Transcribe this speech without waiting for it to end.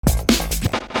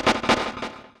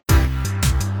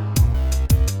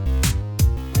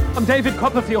I'm David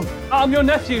Copperfield. I'm your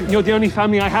nephew. You're the only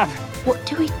family I have. What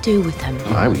do we do with him? If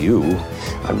I were you,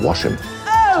 I'd wash him.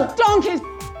 Oh, donkeys!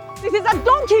 This is a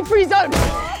donkey-free zone!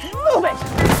 Move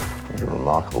it! You're a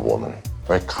remarkable woman.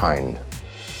 Very kind.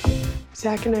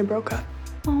 Zach and I broke up.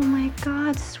 Oh my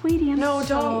God, sweetie, No,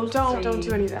 don't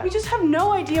do any of that. We just have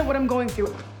no idea what I'm going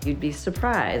through. You'd be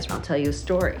surprised. I'll tell you a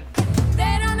story.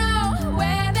 They don't know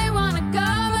where they want to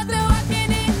go, but they're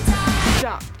walking in time.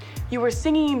 Stop. You were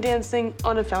singing and dancing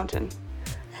on a fountain.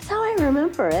 That's how I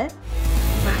remember it.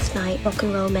 Last night, rock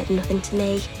and roll meant nothing to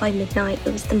me. By midnight,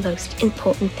 it was the most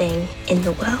important thing in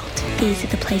the world. These are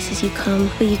the places you come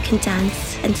where you can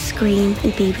dance and scream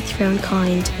and be with your own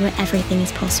kind, where everything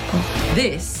is possible.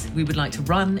 This we would like to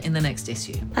run in the next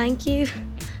issue. Thank you.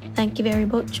 Thank you very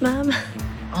much, ma'am.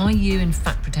 Are you in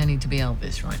fact pretending to be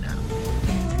Elvis right now?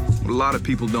 What a lot of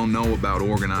people don't know about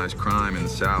organized crime in the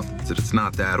South is that it's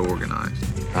not that organized.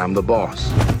 I'm the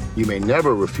boss. You may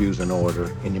never refuse an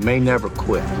order, and you may never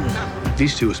quit.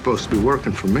 These two are supposed to be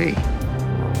working for me.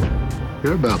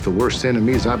 You're about the worst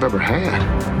enemies I've ever had.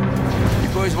 You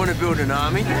boys want to build an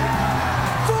army?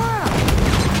 Fire!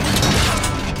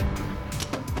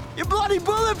 You're bloody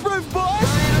bulletproof, boys!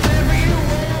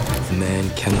 A man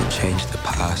cannot change the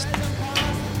past,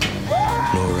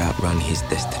 nor outrun his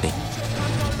destiny.